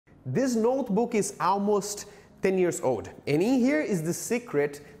This notebook is almost 10 years old, and in here is the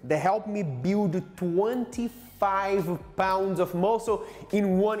secret that helped me build 25 pounds of muscle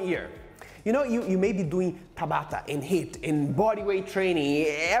in 1 year. You know, you may be doing Tabata and HIIT and bodyweight training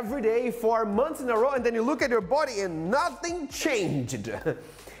every day for months in a row, and then you look at your body and nothing changed.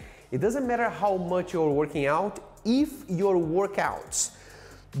 It doesn't matter how much you're working out, if your workouts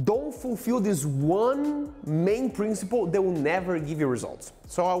don't fulfill this one main principle, they will never give you results.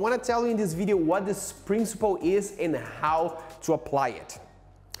 So I want to tell you in this video what this principle is and how to apply it.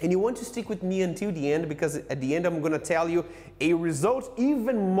 And you want to stick with me until the end, because at the end I'm going to tell you a result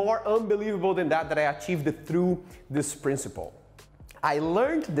even more unbelievable than that I achieved through this principle. I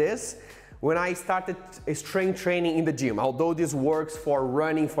learned this when I started strength training in the gym, although this works for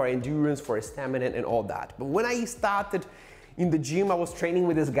running, for endurance, for stamina and all that. But when I started in the gym, I was training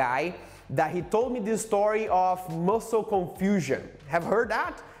with this guy that he told me this story of muscle confusion. Have heard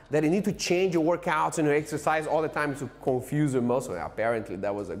that? That you need to change your workouts and your exercise all the time to confuse your muscle. Apparently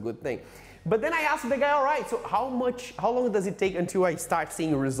that was a good thing. But then I asked the guy, all right, so how long does it take until I start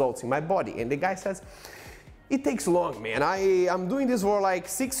seeing results in my body? And the guy says, it takes long, man. I'm doing this for like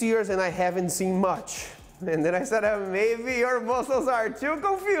 6 years and I haven't seen much. And then I said, maybe your muscles are too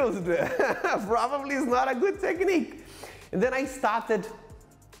confused. Probably it's not a good technique. And then I started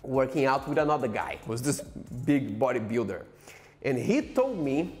working out with another guy, who was this big bodybuilder. And he told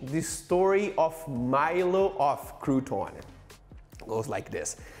me the story of Milo of Croton. It goes like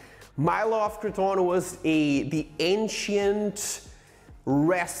this. Milo of Croton was the ancient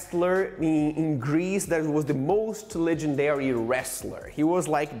wrestler in Greece that was the most legendary wrestler. He was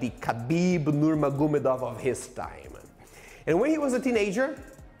like the Khabib Nurmagomedov of his time. And when he was a teenager,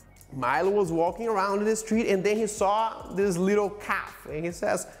 Milo was walking around in the street and then he saw this little calf. And he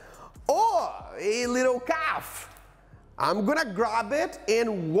says, oh, a little calf. I'm gonna grab it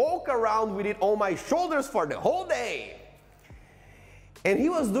and walk around with it on my shoulders for the whole day. And he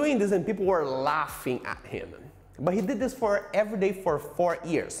was doing this and people were laughing at him. But he did this every day for 4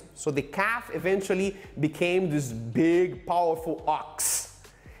 years. So the calf eventually became this big, powerful ox.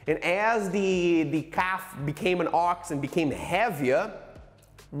 And as the calf became an ox and became heavier,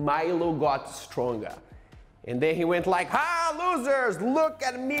 Milo got stronger. And then he went like, ha, losers, look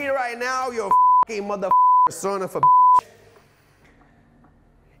at me right now, you f***ing motherfucker, son of a bitch.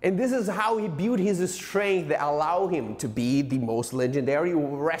 And this is how he built his strength that allowed him to be the most legendary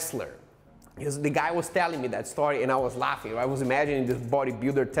wrestler. Because the guy was telling me that story and I was laughing. I was imagining this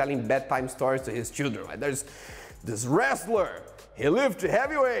bodybuilder telling bedtime stories to his children. Right? There's this wrestler, he lifted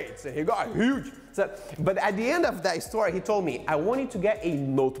heavyweights and he got huge. But at the end of that story, he told me, I want you to get a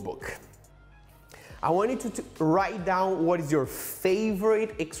notebook. I want you to write down what is your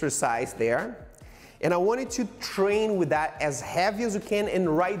favorite exercise there. And I want you to train with that as heavy as you can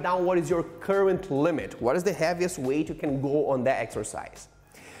and write down what is your current limit. What is the heaviest weight you can go on that exercise?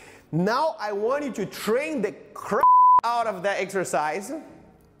 Now I want you to train the crap out of that exercise.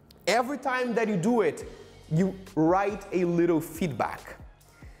 Every time that you do it, you write a little feedback.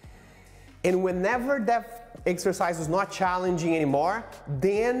 And whenever that exercise is not challenging anymore,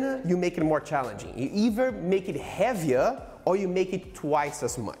 then you make it more challenging. You either make it heavier or you make it twice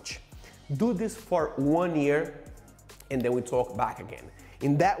as much. Do this for 1 year and then we talk back again.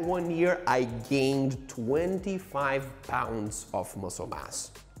 In that 1 year, I gained 25 pounds of muscle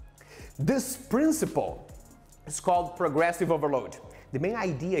mass. This principle is called progressive overload. The main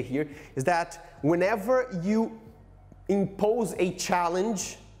idea here is that whenever you impose a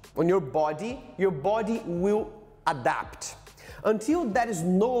challenge on your body will adapt until that is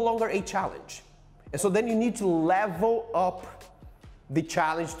no longer a challenge. And so then you need to level up the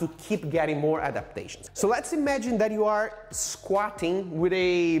challenge to keep getting more adaptations. So let's imagine that you are squatting with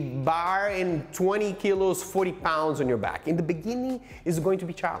a bar and 20 kilos, 40 pounds on your back. In the beginning, it's going to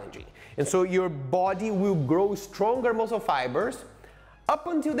be challenging. And so your body will grow stronger muscle fibers up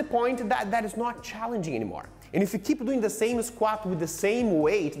until the point that that is not challenging anymore. And if you keep doing the same squat with the same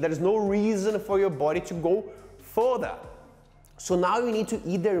weight, there is no reason for your body to go further. So now you need to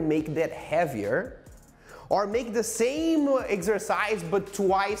either make that heavier or make the same exercise but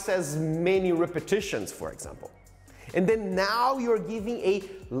twice as many repetitions, for example. And then now you're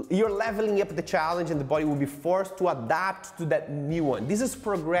leveling up the challenge and the body will be forced to adapt to that new one. This is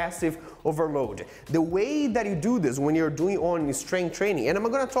progressive overload. The way that you do this when you're doing on strength training, and I'm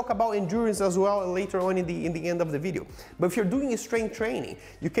going to talk about endurance as well later on in the end of the video. But if you're doing strength training,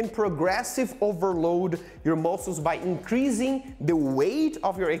 you can progressive overload your muscles by increasing the weight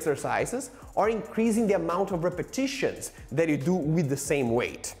of your exercises or increasing the amount of repetitions that you do with the same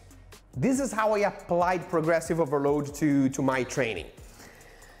weight. This is how I applied progressive overload to my training.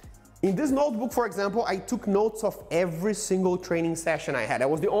 In this notebook, for example, I took notes of every single training session I had. I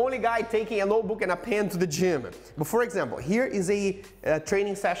was the only guy taking a notebook and a pen to the gym. But for example, here is a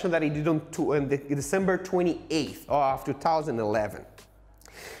training session that I did on December 28th of 2011.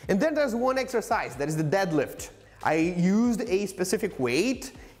 And then there's one exercise, that is the deadlift. I used a specific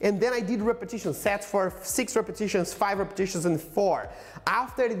weight, and then I did repetitions, sets for 6 repetitions, 5 repetitions, and 4.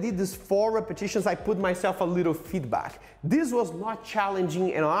 After I did these 4 repetitions, I put myself a little feedback. This was not challenging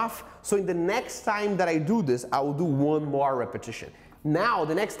enough, so in the next time that I do this, I will do 1 more repetition. Now,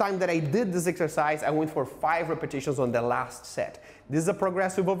 the next time that I did this exercise, I went for 5 repetitions on the last set. This is a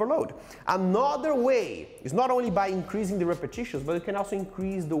progressive overload. Another way is not only by increasing the repetitions, but you can also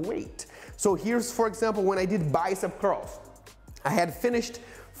increase the weight. So here's, for example, when I did bicep curls. I had finished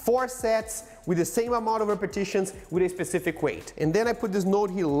 4 sets with the same amount of repetitions with a specific weight. And then I put this note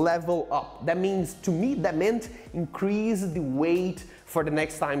here, level up. That means, to me, that meant increase the weight for the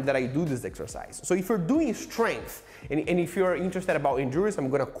next time that I do this exercise. So if you're doing strength, and if you're interested about endurance, I'm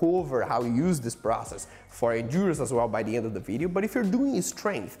gonna cover how you use this process for endurance as well by the end of the video. But if you're doing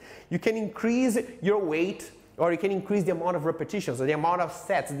strength, you can increase your weight, or you can increase the amount of repetitions or the amount of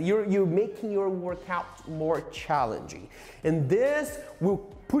sets. You're making your workout more challenging. And this will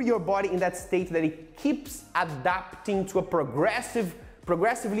put your body in that state that it keeps adapting to a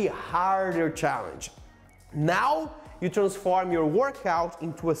progressively harder challenge. Now, you transform your workout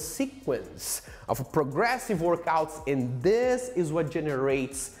into a sequence of progressive workouts, and this is what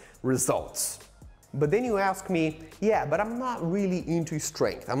generates results. But then you ask me, yeah, but I'm not really into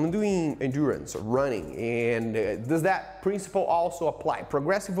strength. I'm doing endurance, running, and does that principle also apply?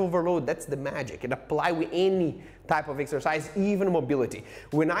 Progressive overload, that's the magic. It applies with any type of exercise, even mobility.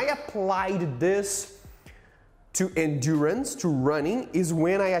 When I applied this to endurance, to running, is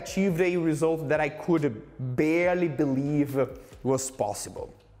when I achieved a result that I could barely believe was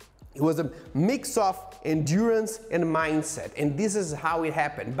possible. It was a mix of endurance and mindset, and this is how it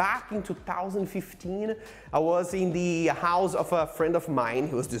happened. Back in 2015, I was in the house of a friend of mine.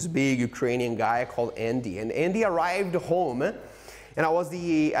 He was this big Ukrainian guy called Andy, and Andy arrived home, and I was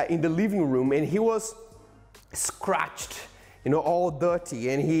in the living room, and he was scratched, you know, all dirty,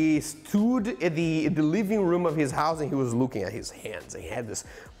 and he stood at the living room of his house, and he was looking at his hands. He had this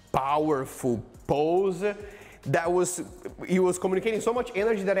powerful pose he was communicating so much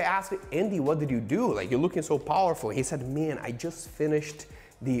energy that I asked, Andy, what did you do? Like, you're looking so powerful. He said, man, I just finished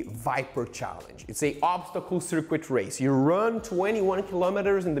the Viper Challenge. It's an obstacle circuit race. You run 21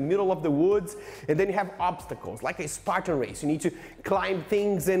 kilometers in the middle of the woods, and then you have obstacles, like a Spartan race. You need to climb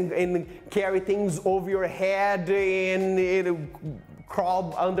things and carry things over your head and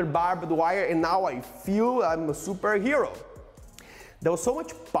crawl under barbed wire, and now I feel I'm a superhero. There was so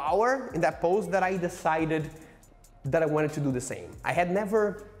much power in that pose that I decided that I wanted to do the same. I had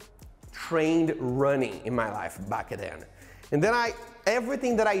never trained running in my life back then. And then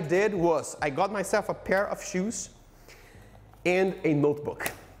everything that I did was, I got myself a pair of shoes and a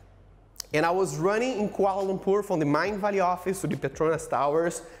notebook. And I was running in Kuala Lumpur from the Mind Valley office to the Petronas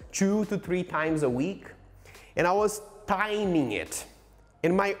Towers 2 to 3 times a week. And I was timing it.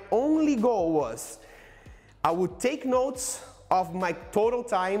 And my only goal was, I would take notes of my total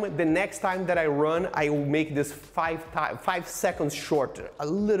time. The next time that I run, I will make this 5 seconds shorter, a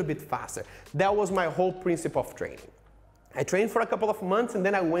little bit faster. That was my whole principle of training. I trained for a couple of months, and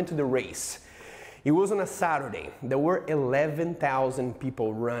then I went to the race. It was on a Saturday. There were 11,000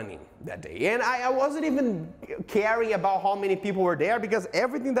 people running that day. And I wasn't even caring about how many people were there, because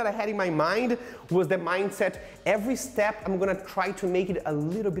everything that I had in my mind was the mindset, every step I'm gonna try to make it a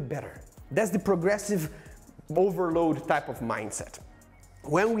little bit better. That's the progressive overload type of mindset.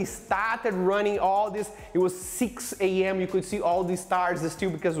 When we started running all this, it was 6 a.m. You could see all these stars still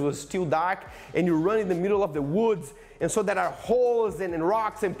because it was still dark, and you run in the middle of the woods, and so there are holes and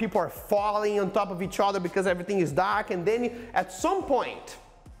rocks, and people are falling on top of each other because everything is dark. And then at some point,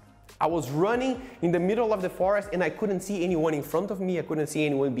 I was running in the middle of the forest, and I couldn't see anyone in front of me, I couldn't see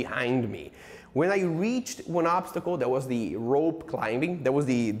anyone behind me. When I reached one obstacle, there was the rope climbing, there was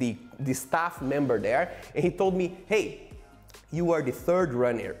the staff member there, and he told me, hey, you are the 3rd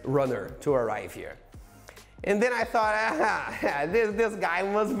runner to arrive here. And then I thought, this guy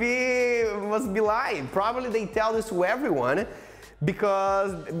must be lying. Probably they tell this to everyone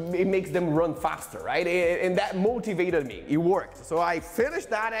because it makes them run faster, right? And that motivated me, it worked. So I finished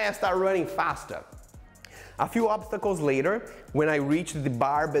that and I started running faster. A few obstacles later, when I reached the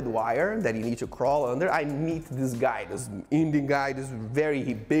barbed wire that you need to crawl under, I meet this guy, this Indian guy, this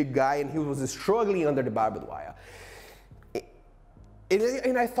very big guy, and he was struggling under the barbed wire.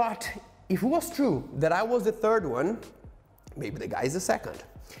 And I thought, if it was true that I was the 3rd one, maybe the guy is the 2nd.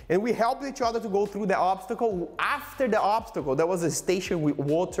 And we helped each other to go through the obstacle. After the obstacle, there was a station with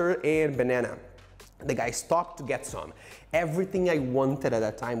water and banana. The guy stopped to get some. Everything I wanted at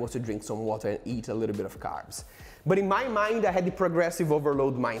that time was to drink some water and eat a little bit of carbs. But in my mind, I had the progressive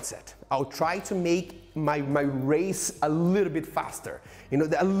overload mindset. I'll try to make my race a little bit faster,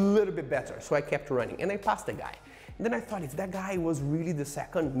 a little bit better. So I kept running and I passed the guy. And then I thought, if that guy was really the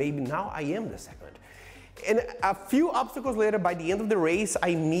second, maybe now I am the second. And a few obstacles later, by the end of the race,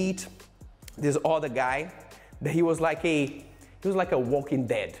 I meet this other guy that he was like a walking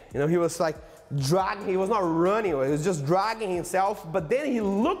dead. He was like dragging, he was not running, he was just dragging himself. But then he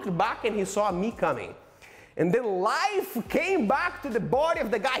looked back and he saw me coming. And then life came back to the body of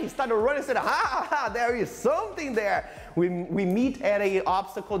the guy. He started running and said, there is something there. We meet at an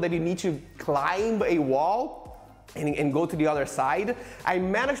obstacle that you need to climb a wall and go to the other side. I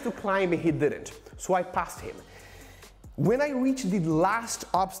managed to climb and he didn't. So I passed him. When I reached the last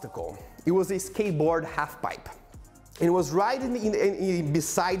obstacle, it was a skateboard half pipe. And it was right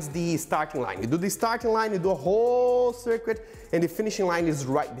besides the starting line. You do the starting line, you do a whole circuit, and the finishing line is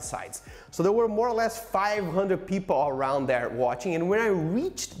right besides. So there were more or less 500 people around there watching. And when I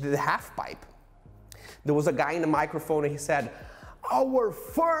reached the half pipe, there was a guy in the microphone and he said, "Our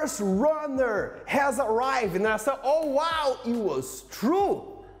first runner has arrived." And I said, "Oh wow, it was true."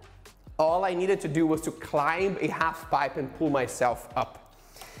 All I needed to do was to climb a half pipe and pull myself up.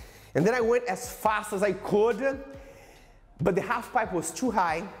 And then I went as fast as I could, but the half pipe was too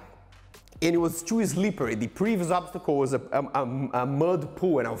high and it was too slippery. The previous obstacle was a mud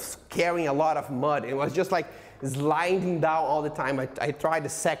pool and I was carrying a lot of mud. It was just like sliding down all the time. I tried the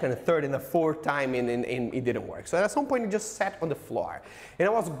second, third, and the fourth time and it didn't work. So at some point, I just sat on the floor. And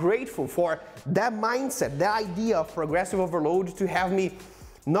I was grateful for that mindset, that idea of progressive overload to have me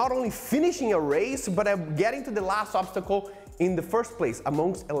not only finishing a race, but getting to the last obstacle in the first place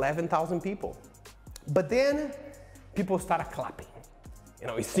amongst 11,000 people. But then people started clapping,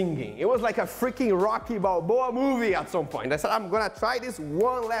 singing. It was like a freaking Rocky Balboa movie at some point. I said, I'm gonna try this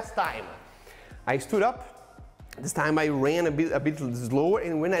one last time. I stood up. This time I ran a bit slower,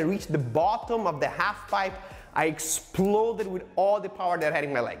 and when I reached the bottom of the half pipe, I exploded with all the power that I had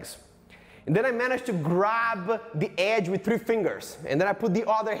in my legs. And then I managed to grab the edge with 3 fingers, and then I put the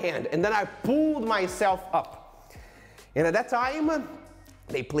other hand, and then I pulled myself up. And at that time,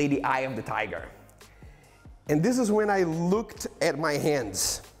 they played the Eye of the Tiger. And this is when I looked at my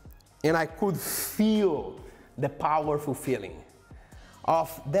hands, and I could feel the powerful feeling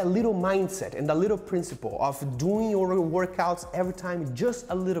of that little mindset and that little principle of doing your workouts every time just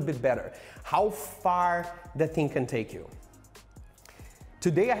a little bit better. How far that thing can take you.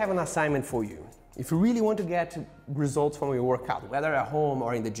 Today I have an assignment for you. If you really want to get results from your workout, whether at home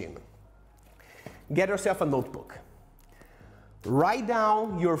or in the gym, get yourself a notebook. Write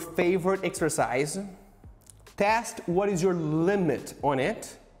down your favorite exercise, test what is your limit on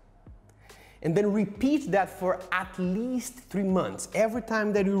it, and then repeat that for at least 3 months. Every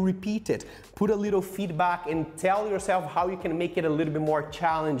time that you repeat it, put a little feedback and tell yourself how you can make it a little bit more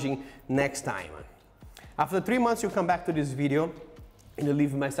challenging next time. After 3 months, you come back to this video and you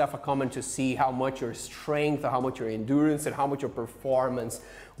leave myself a comment to see how much your strength, or how much your endurance, and how much your performance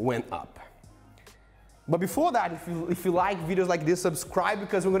went up. But before that, if you like videos like this, subscribe,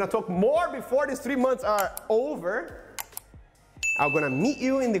 because we're gonna talk more before these 3 months are over. I'm gonna meet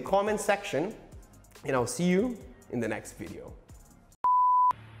you in the comment section, and I'll see you in the next video.